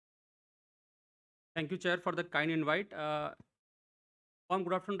Thank you, Chair, for the kind invite. Warm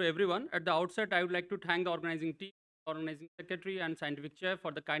good afternoon to everyone. At the outset, I would like to thank the organizing team, organizing secretary, and scientific chair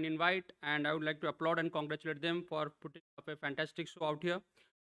for the kind invite, and I would like to applaud and congratulate them for putting up a fantastic show out here.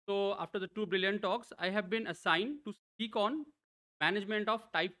 So, after the two brilliant talks, I have been assigned to speak on management of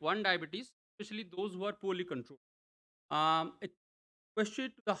type 1 diabetes, especially those who are poorly controlled. A question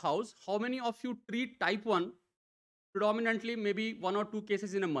to the House: how many of you treat type 1 predominantly, maybe one or two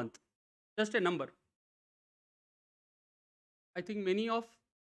cases in a month? Just a number. I think many of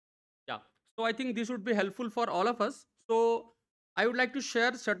Yeah. So I think this would be helpful for all of us. So I would like to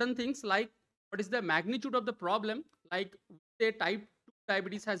share certain things like what is the magnitude of the problem, like say type 2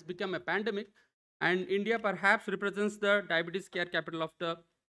 diabetes has become a pandemic and India perhaps represents the diabetes care capital of the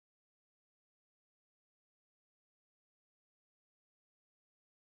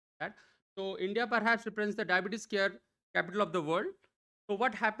that. So India perhaps represents the diabetes care capital of the world. So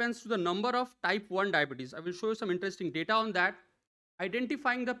what happens to the number of type 1 diabetes? I will show you some interesting data on that.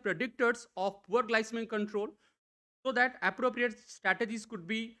 Identifying the predictors of poor glycemic control so that appropriate strategies could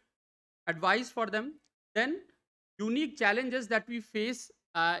be advised for them. Then unique challenges that we face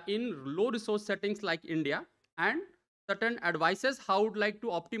in low resource settings like India, and certain advices how would like to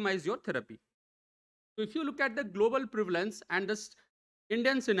optimize your therapy. So if you look at the global prevalence and the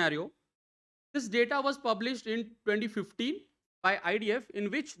Indian scenario, this data was published in 2015 by IDF, in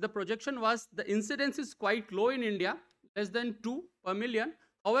which the projection was the incidence is quite low in India, less than 2 per million.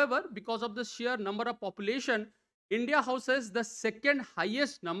 However, because of the sheer number of population, India houses the second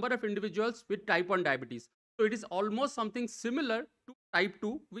highest number of individuals with type 1 diabetes. So it is almost something similar to type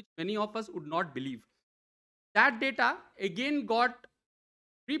 2, which many of us would not believe. That data again got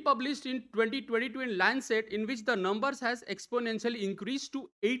republished in 2022 in Lancet, in which the numbers has exponentially increased to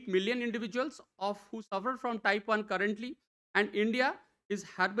 8 million individuals of who suffer from type 1 currently, and India is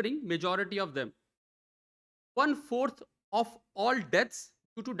harboring majority of them. One fourth of all deaths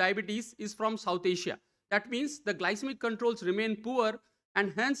due to diabetes is from South Asia. That means the glycemic controls remain poor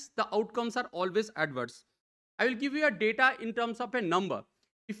and hence the outcomes are always adverse. I will give you a data in terms of a number.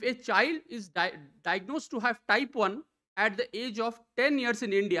 If a child is diagnosed to have type 1 at the age of 10 years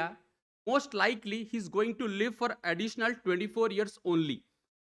in India, most likely he is going to live for additional 24 years only.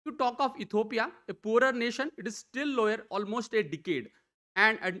 To talk of Ethiopia, a poorer nation, it is still lower, almost a decade.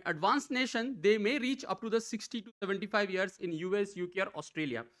 And an advanced nation, they may reach up to the 60 to 75 years in US, UK, or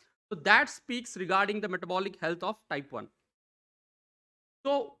Australia. So that speaks regarding the metabolic health of type 1.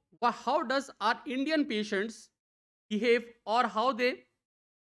 So how does our Indian patients behave, or how the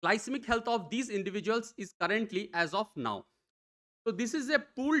glycemic health of these individuals is currently as of now? So this is a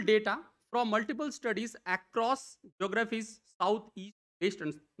pooled data from multiple studies across geographies, south, east, west,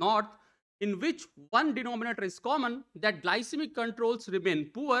 and north, in which one denominator is common, that glycemic controls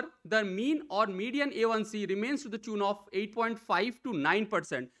remain poor. The mean or median A1C remains to the tune of 8.5 to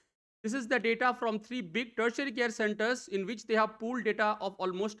 9%. This is the data from three big tertiary care centers in which they have pooled data of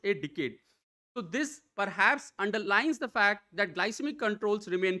almost a decade. So this perhaps underlines the fact that glycemic controls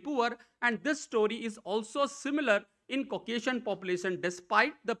remain poor, and this story is also similar in Caucasian population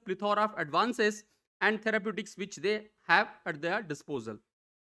despite the plethora of advances and therapeutics which they have at their disposal.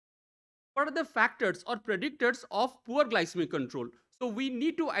 What are the factors or predictors of poor glycemic control? So we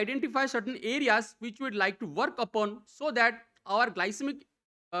need to identify certain areas which we'd like to work upon so that our glycemic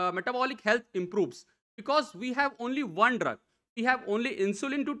metabolic health improves, because we have only one drug. We have only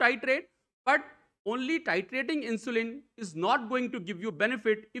insulin to titrate, but only titrating insulin is not going to give you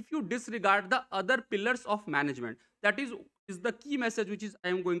benefit if you disregard the other pillars of management. That is the key message which is I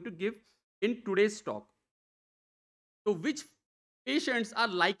am going to give in today's talk. So which patients are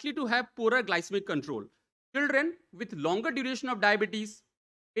likely to have poorer glycemic control? Children with longer duration of diabetes,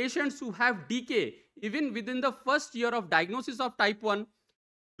 patients who have decay even within the first year of diagnosis of type 1,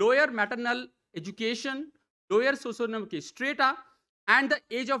 lower maternal education, lower socioeconomic strata, and the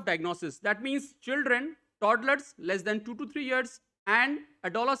age of diagnosis. That means children, toddlers less than 2 to 3 years, and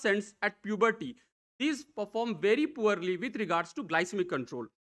adolescents at puberty. These perform very poorly with regards to glycemic control.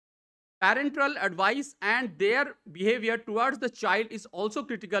 Parental advice and their behavior towards the child is also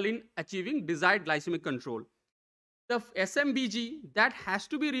critical in achieving desired glycemic control. The SMBG, that has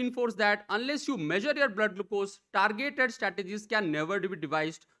to be reinforced, that unless you measure your blood glucose, targeted strategies can never be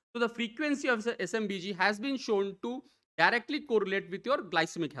devised. So the frequency of the SMBG has been shown to directly correlate with your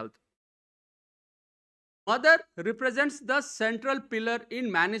glycemic health. Mother represents the central pillar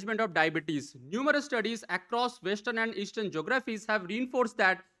in management of diabetes. Numerous studies across Western and Eastern geographies have reinforced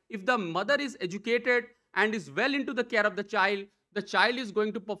that if the mother is educated and is well into the care of the child is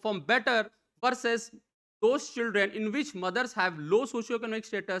going to perform better versus those children in which mothers have low socioeconomic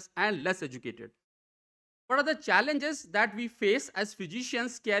status and less educated. What are the challenges that we face as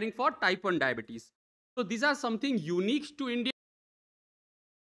physicians caring for type 1 diabetes? So these are something unique to India.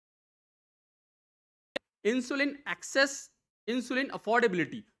 Insulin access, insulin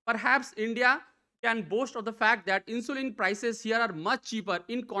affordability. Perhaps India can boast of the fact that insulin prices here are much cheaper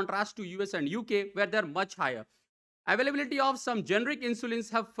in contrast to US and UK where they're much higher. Availability of some generic insulins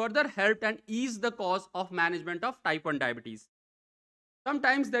have further helped and eased the cost of management of type 1 diabetes.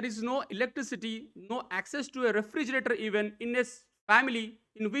 Sometimes there is no electricity, no access to a refrigerator even in a family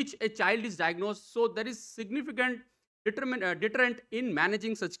in which a child is diagnosed. So there is significant deterrent in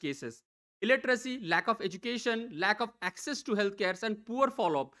managing such cases. Illiteracy, lack of education, lack of access to healthcare, and poor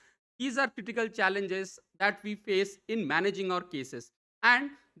follow-up. These are critical challenges that we face in managing our cases.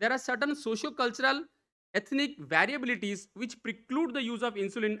 And there are certain socio-cultural ethnic variabilities which preclude the use of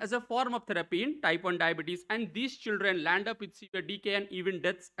insulin as a form of therapy in type 1 diabetes, and these children land up with severe decay and even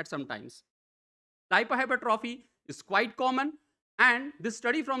deaths at some times. Lipohypertrophy is quite common, and this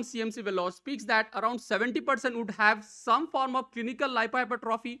study from CMC Vellore speaks that around 70% would have some form of clinical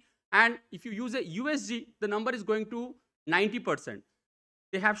lipohypertrophy, and if you use a USG, the number is going to 90%.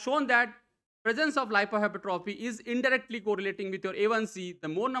 They have shown that presence of lipohypertrophy is indirectly correlating with your A1C. The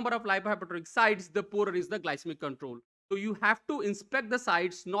more number of lipohypertrophic sites, the poorer is the glycemic control. So you have to inspect the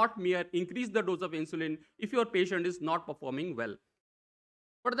sites, not mere increase the dose of insulin if your patient is not performing well.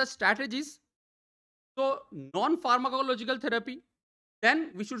 What are the strategies? So non-pharmacological therapy.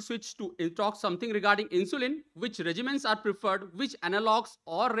 Then we should switch to talk something regarding insulin, which regimens are preferred, which analogs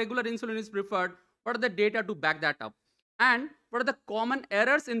or regular insulin is preferred, what are the data to back that up, and what are the common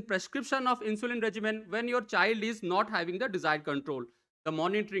errors in prescription of insulin regimen when your child is not having the desired control, the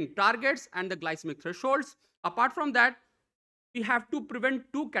monitoring targets and the glycemic thresholds. Apart from that, we have to prevent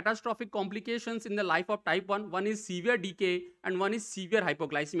two catastrophic complications in the life of type 1. One is severe decay and one is severe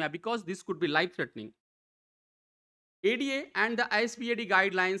hypoglycemia, because this could be life-threatening. ADA and the ISPAD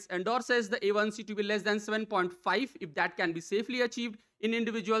guidelines endorses the A1C to be less than 7.5 if that can be safely achieved in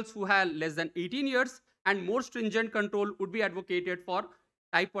individuals who have less than 18 years, and more stringent control would be advocated for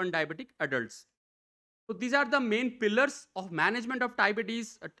type 1 diabetic adults. So these are the main pillars of management of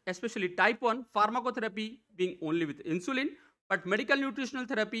diabetes, especially type 1, pharmacotherapy being only with insulin, but medical nutritional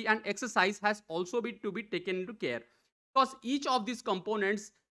therapy and exercise has also been to be taken into care, because each of these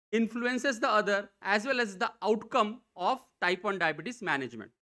components influences the other as well as the outcome of type 1 diabetes management.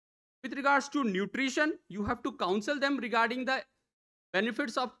 With regards to nutrition, you have to counsel them regarding the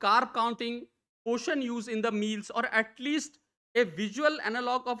benefits of carb counting, portion use in the meals, or at least a visual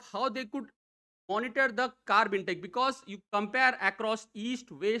analog of how they could monitor the carb intake, because you compare across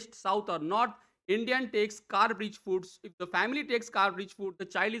east, west, south or north, Indian takes carb rich foods. If the family takes carb rich food, the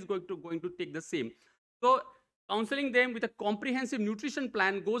child is going to take the same. So counseling them with a comprehensive nutrition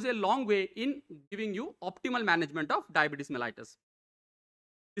plan goes a long way in giving you optimal management of diabetes mellitus.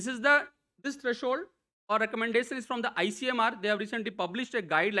 This threshold or recommendation is from the ICMR. They have recently published a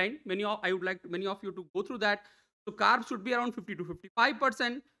guideline. I would like many of you to go through that. So carbs should be around 50 to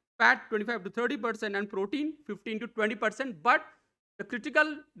 55%, fat 25 to 30%, and protein 15 to 20%. But the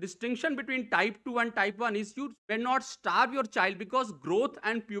critical distinction between type 2 and type 1 is you cannot starve your child, because growth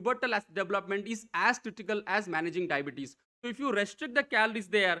and pubertal development is as critical as managing diabetes. So if you restrict the calories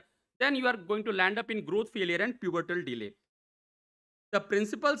there, then you are going to land up in growth failure and pubertal delay. The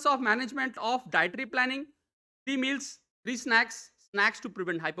principles of management of dietary planning: 3 meals, 3 snacks, snacks to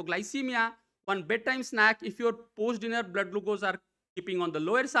prevent hypoglycemia, 1 bedtime snack if your post-dinner blood glucose are keeping on the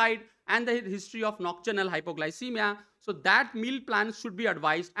lower side, and the history of nocturnal hypoglycemia. So that meal plan should be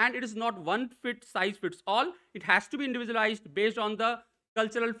advised, and it is not one size fits all. It has to be individualized based on the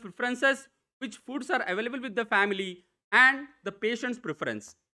cultural preferences, which foods are available with the family, and the patient's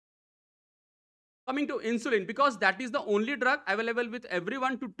preference. Coming to insulin, because that is the only drug available with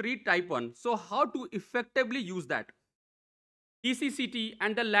everyone to treat type 1. So how to effectively use that? DCCT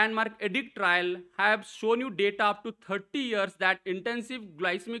and the landmark EDICT trial have shown you data up to 30 years that intensive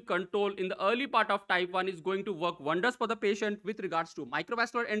glycemic control in the early part of type 1 is going to work wonders for the patient with regards to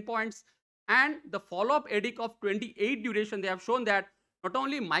microvascular endpoints. And the follow-up EDICT of 28 duration, they have shown that not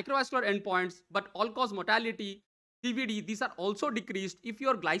only microvascular endpoints, but all-cause mortality, CVD, these are also decreased if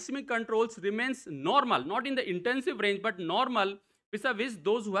your glycemic controls remains normal, not in the intensive range, but normal vis-a-vis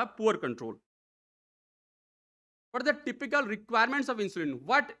those who have poor control. What are the typical requirements of insulin?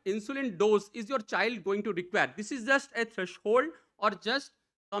 What insulin dose is your child going to require? This is just a threshold or just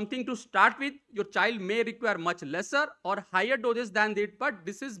something to start with. Your child may require much lesser or higher doses than that, but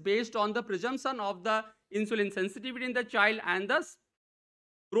this is based on the presumption of the insulin sensitivity in the child and the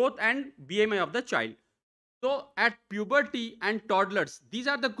growth and BMI of the child. So at puberty and toddlers, these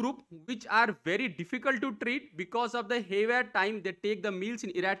are the group which are very difficult to treat because of the heavier time they take the meals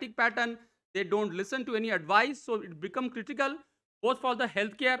in erratic pattern. They don't listen to any advice, so it becomes critical both for the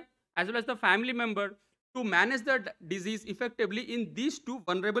healthcare as well as the family member to manage the disease effectively in these two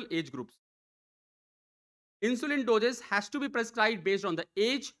vulnerable age groups. Insulin doses has to be prescribed based on the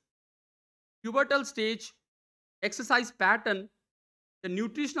age, pubertal stage, exercise pattern, the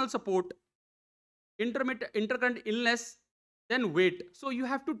nutritional support, intercurrent illness, then weight. So you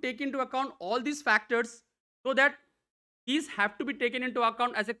have to take into account all these factors so that these have to be taken into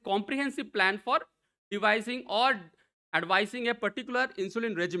account as a comprehensive plan for devising or advising a particular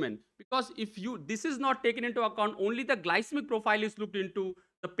insulin regimen. Because if you this is not taken into account, only the glycemic profile is looked into,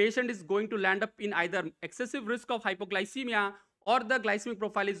 the patient is going to land up in either excessive risk of hypoglycemia or the glycemic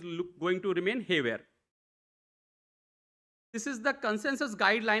profile is going to remain haywire. This is the consensus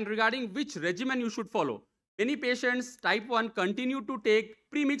guideline regarding which regimen you should follow. Many patients, type 1, continue to take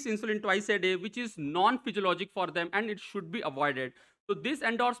premixed insulin twice a day, which is non-physiologic for them and it should be avoided. So this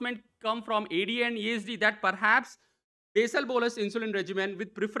endorsement come from ADA and ESD that perhaps basal bolus insulin regimen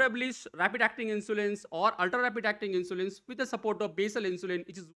with preferably rapid-acting insulins or ultra-rapid-acting insulins with the support of basal insulin,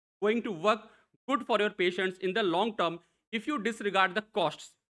 which is going to work good for your patients in the long term if you disregard the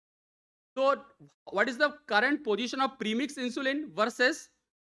costs. So what is the current position of premixed insulin versus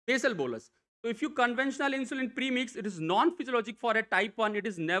basal bolus? So if you conventional insulin premix, it is non-physiologic for a type 1. It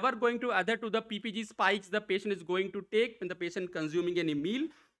is never going to adhere to the PPG spikes the patient is going to take when the patient consuming any meal.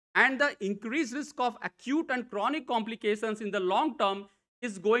 And the increased risk of acute and chronic complications in the long term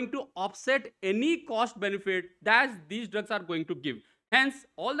is going to offset any cost benefit that these drugs are going to give. Hence,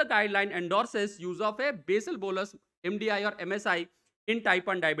 all the guideline endorses use of a basal bolus MDI or MSI in type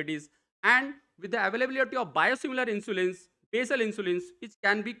 1 diabetes. And with the availability of biosimilar insulins, basal insulins, which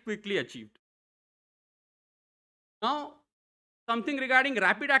can be quickly achieved. Now, something regarding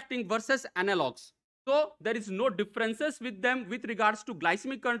rapid acting versus analogs. So there is no differences with them with regards to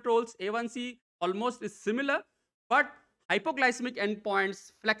glycemic controls. A1C almost is similar, but hypoglycemic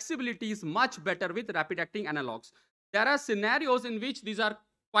endpoints flexibility is much better with rapid acting analogs. There are scenarios in which these are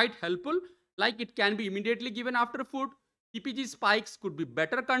quite helpful, like it can be immediately given after food. PPG spikes could be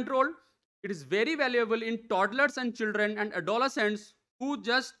better controlled. It is very valuable in toddlers and children and adolescents who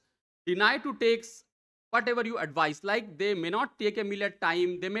just deny to take whatever you advise. Like they may not take a meal at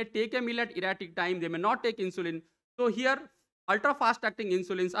time, they may take a meal at erratic time, they may not take insulin. So here, ultra fast acting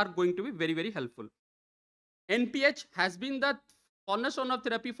insulins are going to be very, very helpful. NPH has been the cornerstone of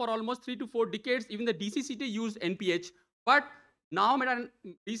therapy for almost 3 to 4 decades. Even the DCCT used NPH. But now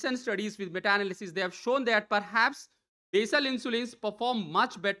recent studies with meta-analysis, they have shown that perhaps basal insulins perform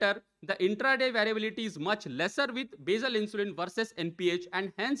much better. The intraday variability is much lesser with basal insulin versus NPH,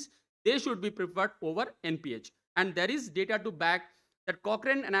 and hence they should be preferred over NPH. And there is data to back that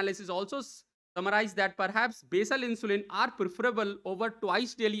Cochrane analysis also summarized that perhaps basal insulin are preferable over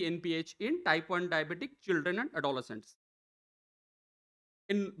twice daily NPH in type 1 diabetic children and adolescents.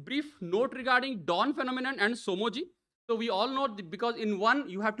 In brief note regarding Dawn phenomenon and SOMOG. So we all know because in one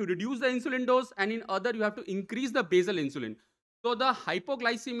you have to reduce the insulin dose and in other you have to increase the basal insulin. So the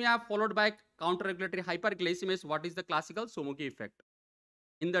hypoglycemia followed by counter-regulatory hyperglycemia is what is the classical SOMOG effect.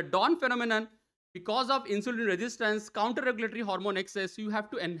 In the Dawn phenomenon, because of insulin resistance, counter-regulatory hormone excess, you have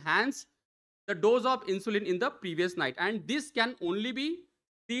to enhance the dose of insulin in the previous night. And this can only be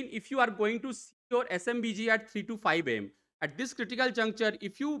seen if you are going to see your SMBG at 3 to 5 am. At this critical juncture,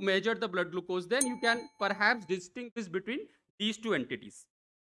 if you measure the blood glucose, then you can perhaps distinguish between these two entities.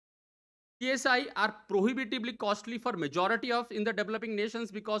 CSI are prohibitively costly for majority of in the developing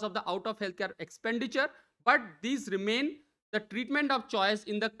nations because of the out of healthcare expenditure, but these remain the treatment of choice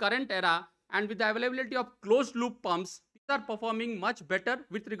in the current era, and with the availability of closed loop pumps, these are performing much better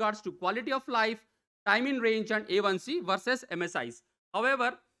with regards to quality of life, time in range and A1C versus MSIs.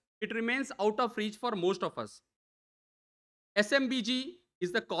 However, it remains out of reach for most of us. SMBG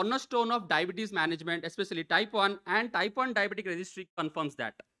is the cornerstone of diabetes management, especially type 1, and type 1 diabetic registry confirms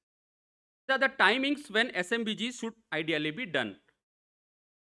that. These are the timings when SMBG should ideally be done.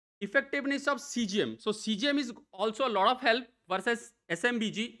 Effectiveness of CGM. So CGM is also a lot of help versus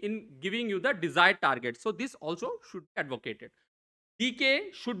SMBG in giving you the desired target. So this also should be advocated.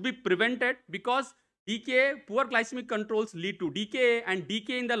 DKA should be prevented because DKA, poor glycemic controls lead to DKA, and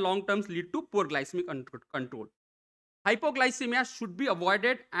DKA in the long terms lead to poor glycemic control. Hypoglycemia should be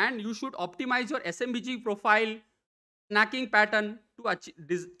avoided, and you should optimize your SMBG profile snacking pattern to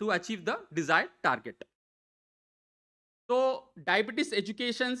achieve the desired target. So diabetes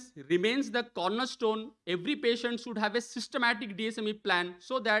education remains the cornerstone. Every patient should have a systematic DSME plan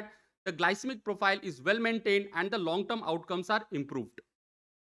so that the glycemic profile is well maintained and the long-term outcomes are improved.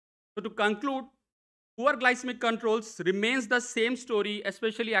 So to conclude, poor glycemic controls remains the same story,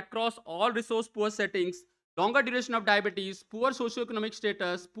 especially across all resource poor settings. Longer duration of diabetes, poor socioeconomic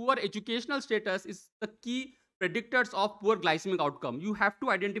status, poor educational status is the key predictors of poor glycemic outcome. You have to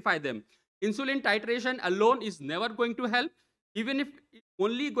identify them. Insulin titration alone is never going to help, even if it's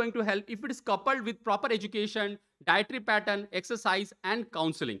only going to help if it is coupled with proper education, dietary pattern, exercise, and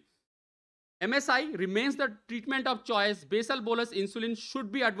counseling. MSI remains the treatment of choice. Basal bolus insulin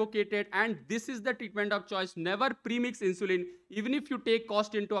should be advocated, and this is the treatment of choice. Never premix insulin, even if you take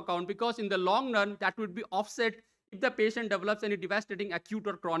cost into account, because in the long run, that would be offset if the patient develops any devastating acute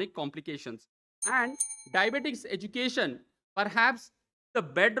or chronic complications. And diabetics education, perhaps the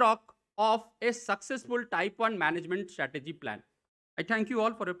bedrock of a successful type 1 management strategy plan. I thank you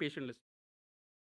all for your patient listening.